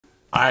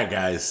Alright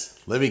guys,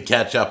 let me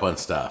catch up on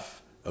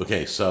stuff.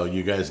 Okay, so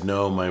you guys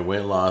know my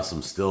weight loss.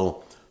 I'm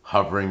still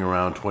hovering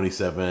around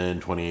 27,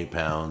 28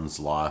 pounds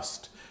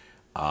lost.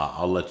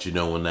 I'll let you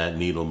know when that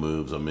needle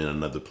moves. I'm in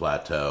another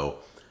plateau.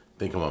 I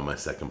think I'm on my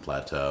second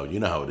plateau. You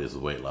know how it is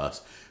with weight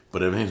loss.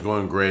 But everything's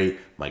going great.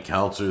 My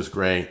counselor's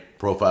great.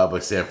 Profile by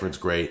Sanford's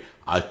great.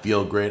 I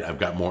feel great. I've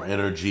got more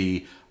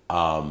energy.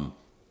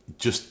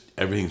 Just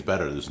everything's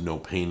better. There's no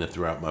pain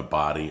throughout my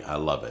body. I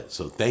love it.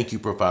 So thank you,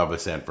 Profile by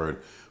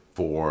Sanford,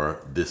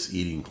 for this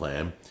eating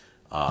plan.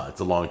 It's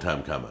a long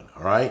time coming.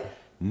 All right.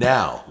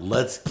 Now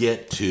let's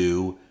get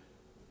to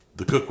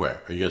the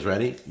cookware. Are you guys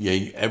ready?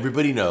 Yeah.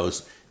 Everybody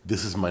knows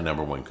this is my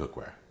 #1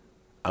 cookware.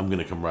 I'm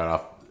gonna come right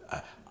off.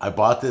 I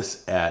bought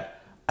this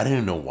at, I didn't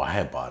even know why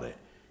I bought it.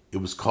 It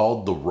was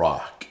called The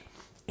Rock,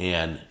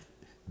 and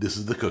this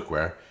is the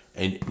cookware,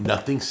 and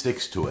nothing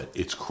sticks to it.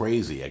 It's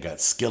crazy. I got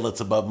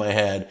skillets above my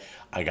head.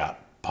 I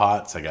got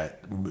pots. I got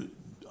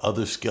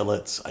other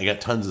skillets. I got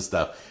tons of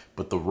stuff.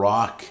 But The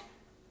Rock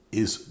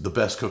is the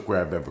best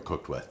cookware I've ever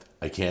cooked with.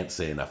 I can't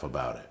say enough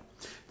about it.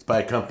 It's by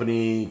a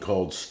company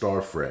called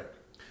Starfrit.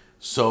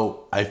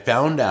 So I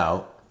found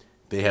out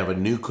they have a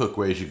new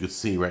cookware, as you can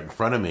see right in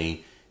front of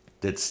me,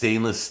 that's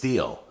stainless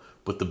steel.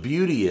 But the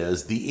beauty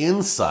is the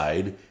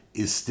inside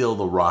is still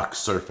the Rock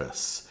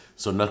surface.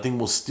 So nothing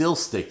will still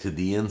stick to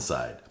the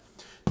inside.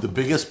 The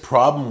biggest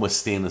problem with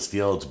stainless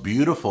steel, it's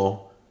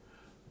beautiful,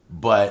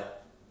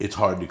 but it's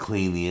hard to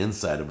clean the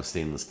inside of a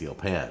stainless steel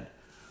pan.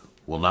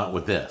 Well, not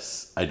with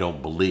this, I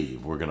don't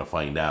believe. We're gonna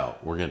find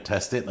out. We're gonna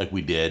test it like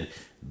we did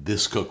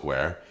this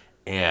cookware,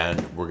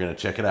 and we're gonna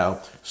check it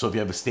out. So if you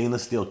have a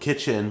stainless steel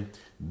kitchen,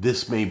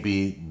 this may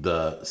be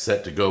the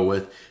set to go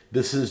with.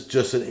 This is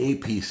just an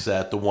 8-piece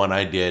set. The one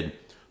I did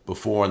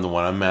before and the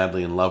one I'm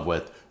madly in love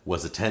with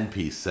was a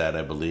 10-piece set,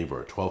 I believe,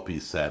 or a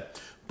 12-piece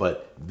set.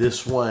 But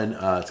this one,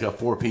 it's got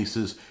 4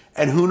 pieces.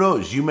 And who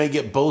knows, you may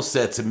get both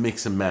sets and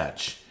mix and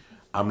match.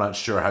 I'm not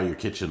sure how your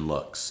kitchen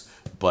looks,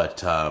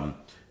 but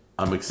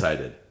I'm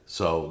excited.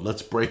 So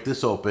let's break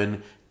this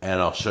open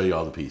and I'll show you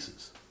all the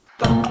pieces.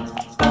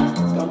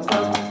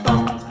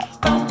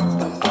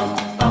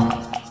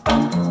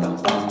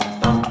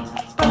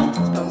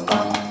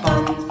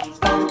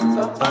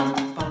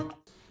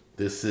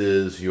 This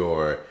is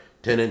your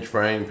 10-inch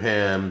frying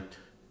pan,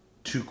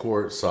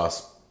 2-quart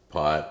sauce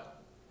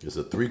pot. There's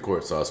a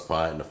 3-quart sauce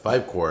pot and a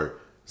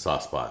 5-quart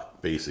sauce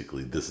pot.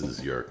 Basically, this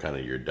is your kind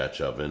of your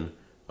Dutch oven,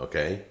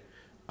 okay?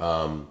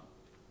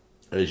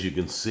 As you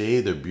can see,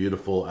 they're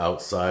beautiful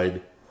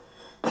outside.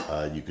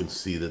 You can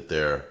see that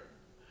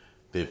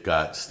they've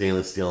got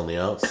stainless steel on the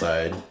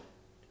outside.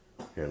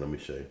 Here, let me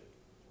show you.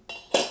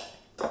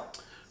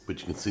 But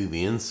you can see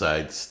the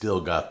inside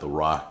still got the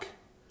Rock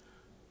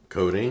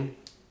coating,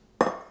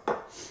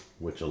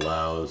 which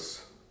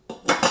allows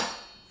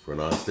for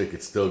non-stick.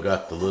 It's still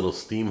got the little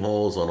steam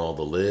holes on all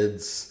the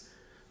lids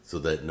so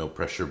that no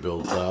pressure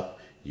builds up.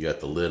 You got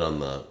the lid on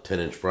the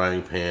 10-inch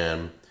frying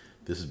pan.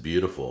 This is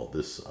beautiful.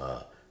 This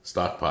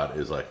stock pot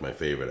is like my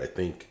favorite.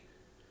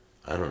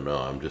 I don't know,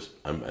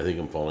 I think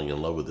I'm falling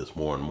in love with this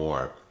more and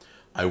more.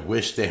 I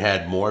wish they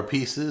had more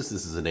pieces.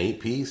 This is an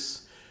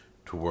 8-piece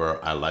to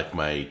where I like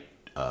my,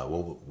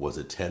 what was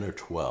it, 10 or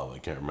 12? I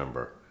can't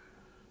remember.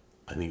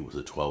 I think it was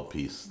a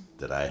 12-piece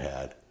that I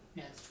had.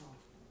 Yeah, it's 12.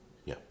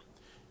 Yeah.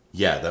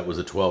 Yeah, that was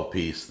a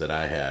 12-piece that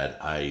I had.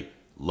 I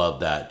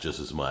love that just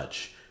as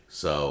much.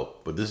 So,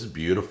 but this is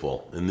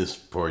beautiful. And this,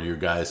 for you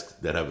guys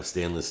that have a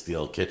stainless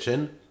steel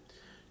kitchen,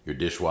 your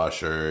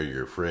dishwasher,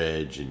 your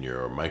fridge, and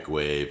your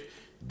microwave,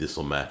 this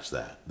will match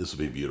that. This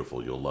will be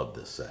beautiful. You'll love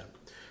this set.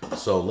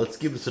 So let's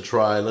give this a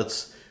try.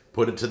 Let's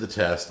put it to the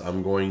test.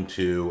 I'm going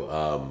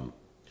to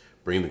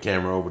bring the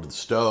camera over to the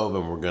stove,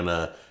 and we're going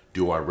to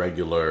do our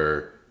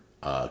regular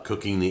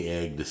cooking the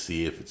egg to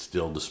see if it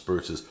still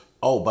disperses.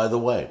 Oh, by the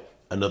way,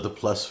 another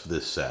plus for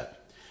this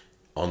set.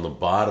 On the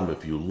bottom,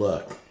 if you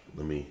look,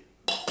 let me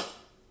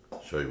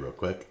show you real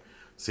quick.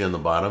 See on the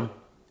bottom?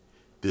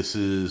 This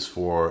is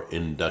for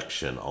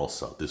induction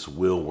also. This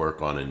will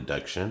work on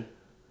induction.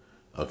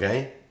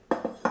 Okay?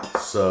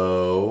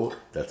 So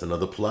that's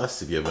another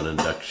plus if you have an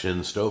induction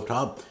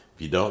stovetop. If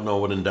you don't know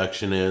what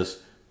induction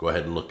is, go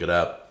ahead and look it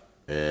up,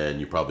 and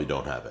you probably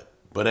don't have it.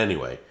 But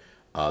anyway,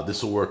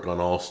 this will work on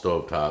all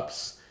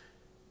stovetops.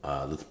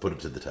 Let's put it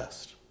to the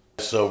test.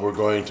 So we're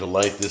going to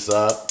light this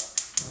up.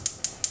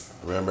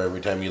 Remember,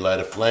 every time you light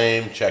a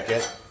flame, check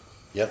it.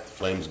 Yep, the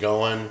flame's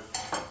going.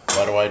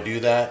 Why do I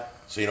do that?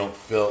 So you don't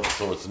fill,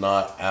 so it's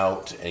not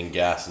out and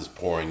gas is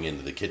pouring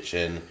into the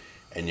kitchen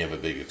and you have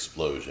a big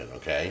explosion,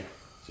 okay?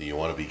 So you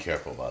want to be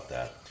careful about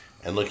that.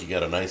 And look, you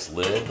got a nice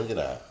lid. Look at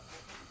that.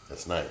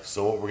 That's nice.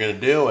 So what we're going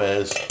to do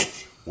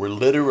is we're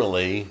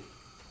literally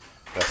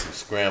got some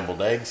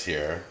scrambled eggs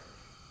here,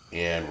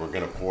 and we're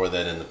going to pour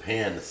that in the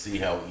pan to see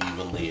how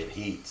evenly it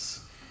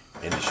heats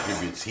and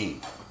distributes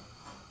heat.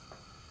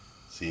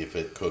 See if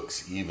it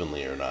cooks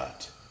evenly or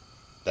not.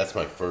 That's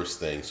my first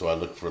thing. So I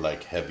look for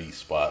like heavy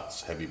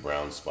spots, heavy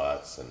brown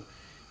spots, and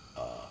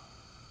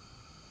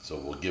so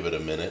we'll give it a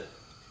minute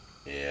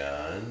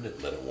and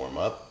let it warm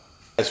up.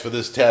 As for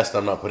this test,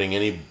 I'm not putting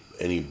any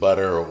any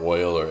butter or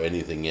oil or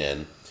anything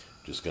in.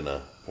 Just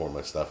gonna pour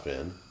my stuff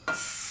in.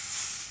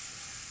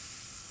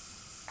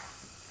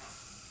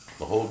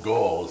 The whole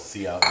goal is to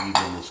see how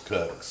even this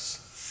cooks.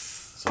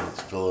 So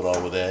let's fill it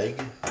all with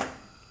egg.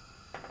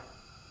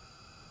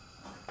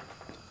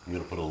 I'm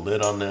gonna put a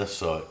lid on this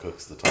so it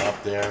cooks the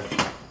top there.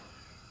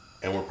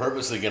 And we're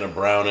purposely gonna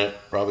brown it,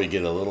 probably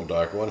get a little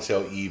darker. I wanna see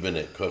how even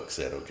it cooks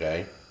it,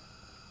 okay?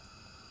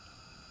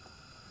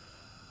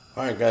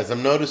 All right, guys,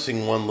 I'm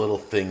noticing one little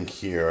thing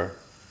here.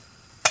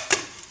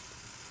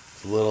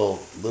 It's a little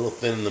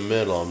thin in the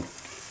middle.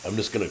 I'm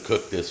just gonna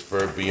cook this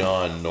for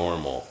beyond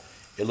normal.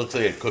 It looks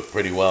like it cooked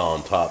pretty well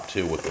on top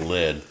too with the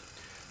lid.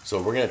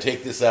 So we're gonna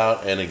take this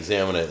out and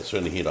examine it and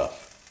turn the heat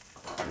off.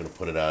 I'm gonna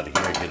put it out of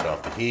here, get it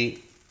off the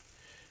heat,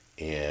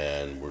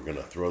 and we're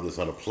gonna throw this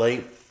on a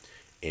plate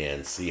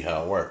and see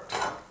how it worked.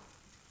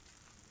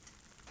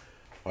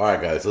 All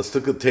right, guys, let's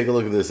take a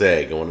look at this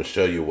egg. I wanna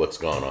show you what's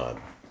going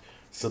on.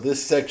 So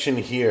this section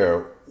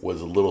here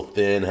was a little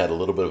thin, had a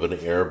little bit of an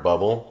air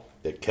bubble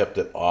that kept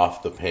it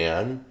off the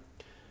pan.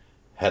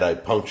 Had I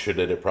punctured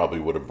it, it probably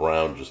would have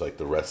browned just like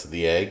the rest of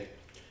the egg.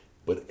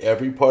 But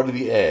every part of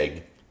the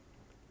egg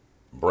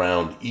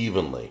browned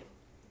evenly,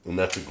 and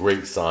that's a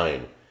great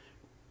sign.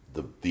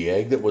 The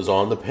egg that was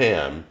on the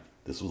pan,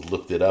 this was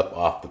lifted up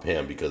off the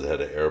pan because it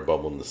had an air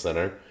bubble in the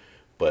center.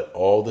 But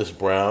all this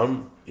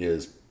brown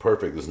is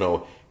perfect. There's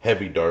no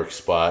heavy dark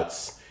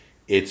spots.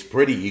 It's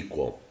pretty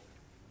equal,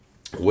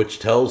 which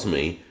tells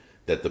me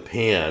that the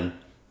pan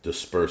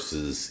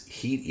disperses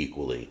heat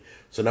equally.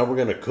 So now we're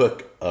gonna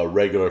cook a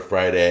regular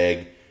fried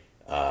egg,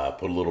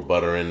 put a little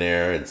butter in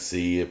there and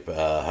see if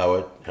how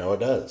it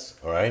does,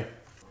 all right?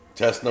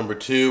 Test number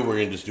 2, we're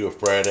gonna just do a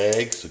fried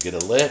egg, so get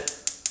it lit.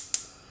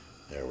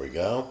 There we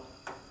go.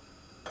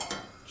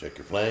 Check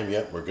your flame,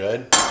 yep, we're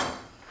good.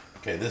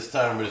 Okay, this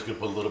time we're just gonna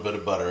put a little bit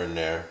of butter in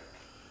there.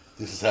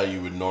 This is how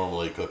you would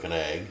normally cook an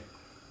egg.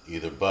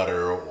 Either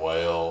butter,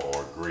 oil,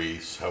 or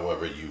grease,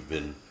 however you've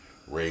been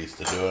raised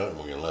to do it. And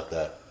we're gonna let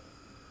that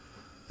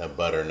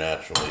butter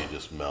naturally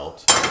just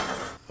melt.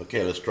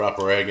 Okay, let's drop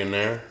our egg in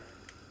there.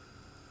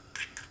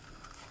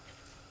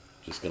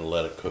 Just gonna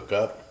let it cook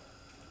up.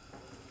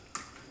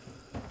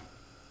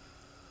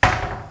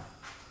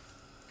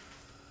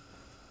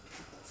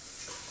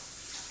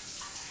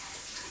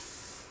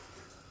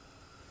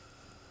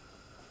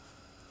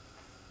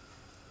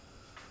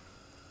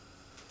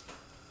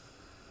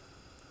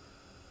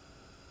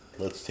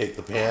 Let's take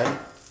the pan.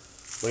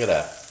 Look at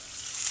that.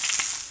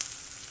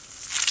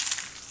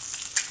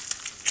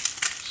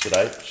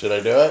 Should I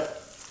do it?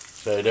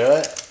 Should I do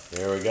it?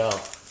 There we go.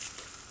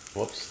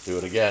 Whoops, do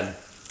it again.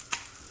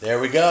 There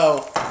we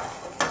go.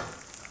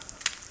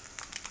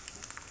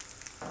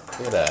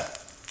 Look at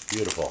that.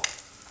 Beautiful.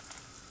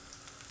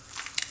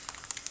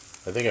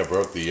 I think I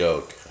broke the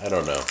yolk. I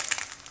don't know.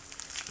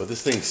 But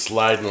this thing's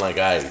sliding like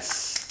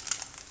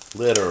ice.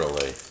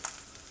 Literally.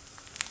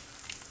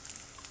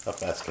 How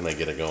fast can I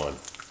get it going?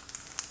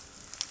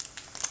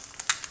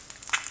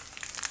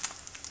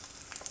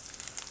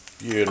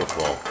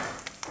 Beautiful.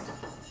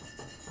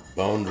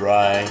 Bone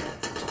dry.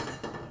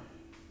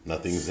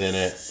 Nothing's in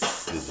it.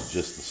 This is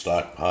just the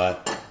stock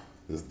pot.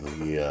 This is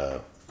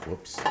the,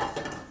 whoops.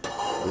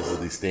 This is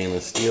the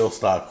stainless steel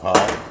stock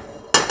pot.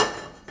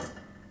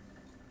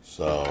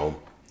 So,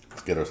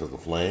 let's get ourselves a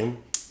flame.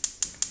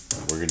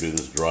 We're gonna do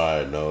this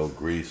dry. No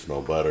grease,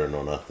 no butter,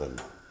 no nothing.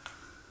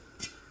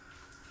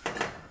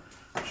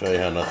 Show you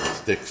how nothing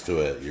sticks to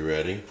it. You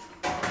ready?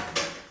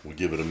 We'll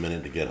give it a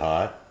minute to get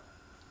hot.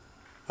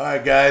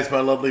 Alright guys,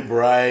 my lovely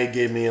bride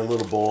gave me a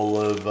little bowl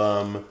of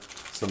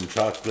some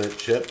chocolate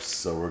chips,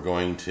 so we're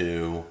going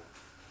to,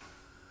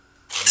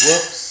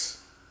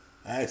 whoops,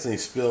 I accidentally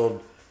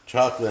spilled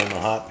chocolate in a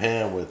hot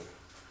pan with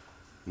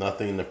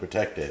nothing to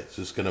protect it. It's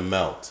just going to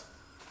melt.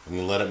 I'm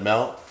going to let it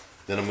melt,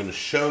 then I'm going to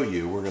show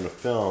you, we're going to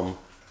film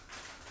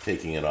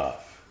taking it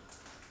off.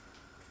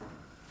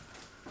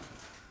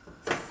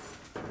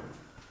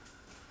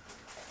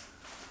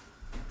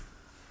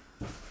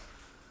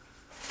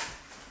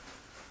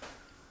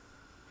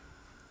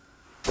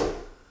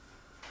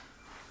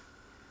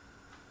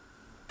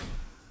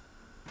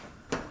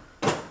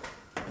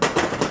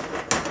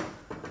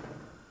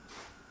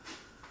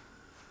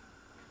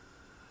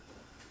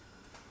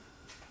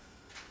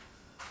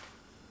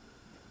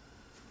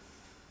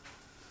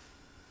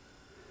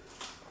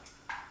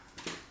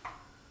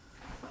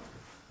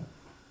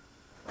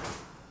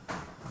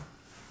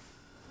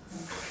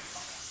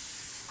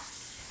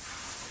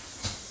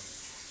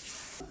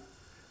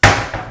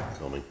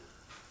 Filming.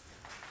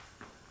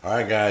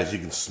 Alright guys, you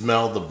can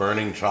smell the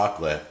burning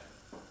chocolate.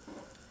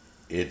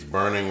 It's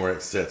burning where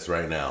it sits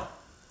right now.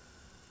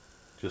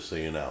 Just so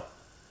you know.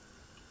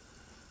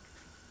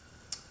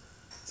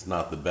 It's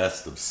not the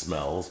best of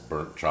smells,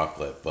 burnt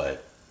chocolate,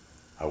 but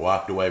I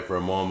walked away for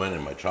a moment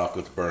and my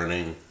chocolate's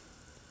burning.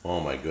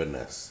 Oh my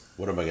goodness.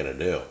 What am I gonna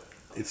do?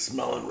 It's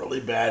smelling really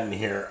bad in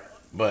here,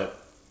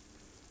 but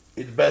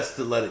it's best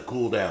to let it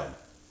cool down.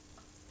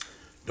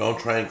 Don't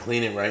try and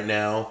clean it right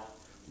now.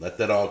 Let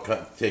that all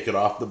take it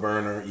off the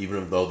burner,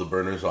 even though the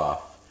burner's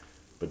off.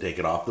 but take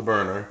it off the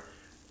burner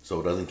so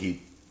it doesn't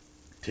keep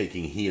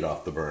taking heat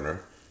off the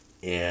burner,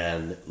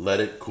 and let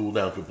it cool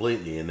down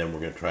completely, and then we're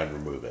going to try and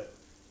remove it.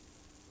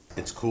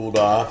 It's cooled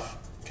off.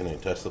 Can I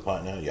touch the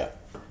pot now? Yeah.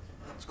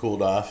 It's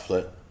cooled off.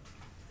 Oh,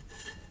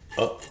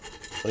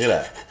 look at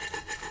that.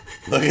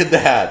 Look at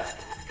that.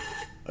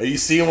 Are you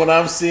seeing what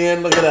I'm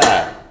seeing? Look at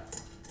that.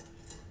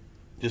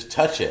 Just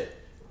touch it.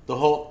 The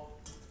whole...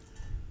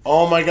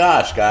 Oh my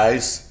gosh,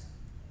 guys.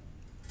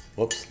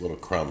 Whoops, little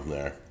crumb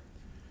there.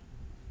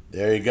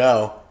 There you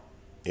go.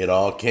 It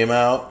all came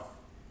out.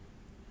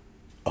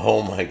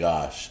 Oh my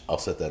gosh. I'll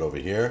set that over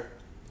here.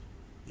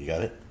 You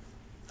got it?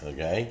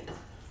 Okay.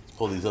 Let's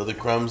pull these other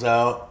crumbs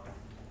out.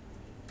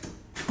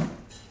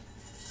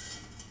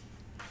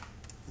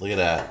 Look at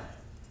that.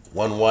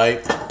 One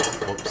wipe.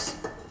 Whoops.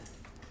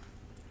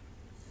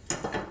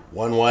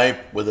 One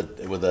wipe with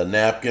a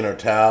napkin or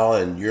towel,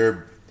 and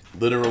you're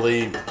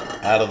literally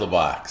out of the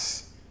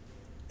box.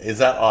 Is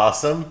that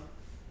awesome?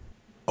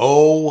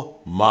 Oh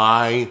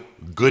my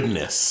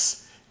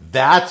goodness.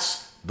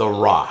 That's the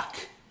rock.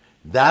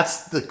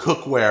 That's the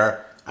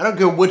cookware. I don't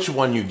care which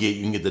one you get.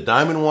 You can get the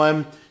diamond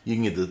one. You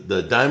can get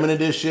the diamond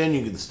edition. You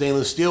can get the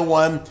stainless steel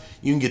one.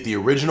 You can get the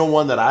original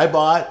one that I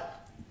bought.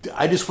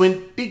 I just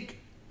went, beep,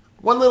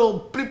 one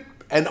little beep,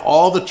 and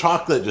all the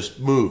chocolate just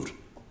moved.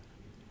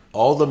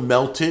 All the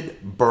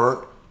melted,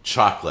 burnt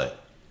chocolate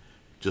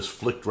just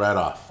flicked right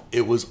off.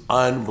 It was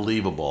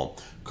unbelievable.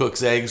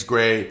 Cooks eggs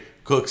great.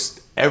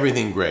 Cooks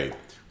everything great.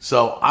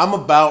 So I'm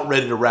about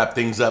ready to wrap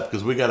things up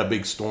because we got a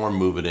big storm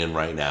moving in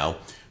right now.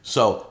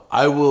 So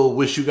I will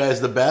wish you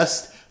guys the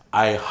best.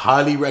 I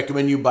highly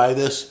recommend you buy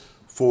this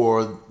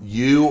for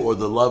you or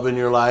the love in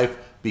your life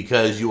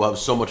because you will have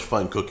so much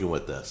fun cooking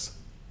with this.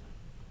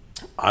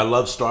 I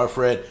love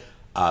Starfrit.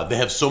 They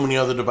have so many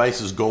other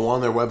devices. Go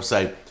on their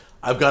website.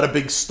 I've got a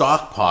big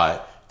stock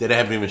pot that I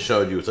haven't even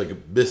showed you. It's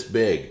like this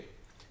big.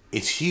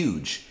 It's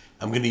huge.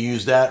 I'm going to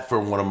use that for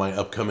one of my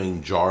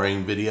upcoming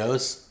jarring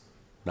videos.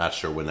 Not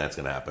sure when that's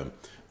going to happen.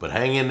 But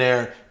hang in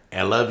there.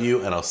 I love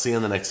you, and I'll see you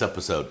in the next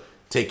episode.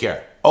 Take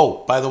care.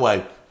 Oh, by the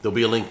way, there'll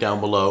be a link down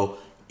below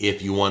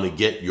if you want to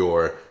get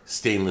your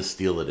stainless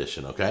steel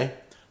edition, okay?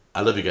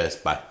 I love you guys.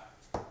 Bye.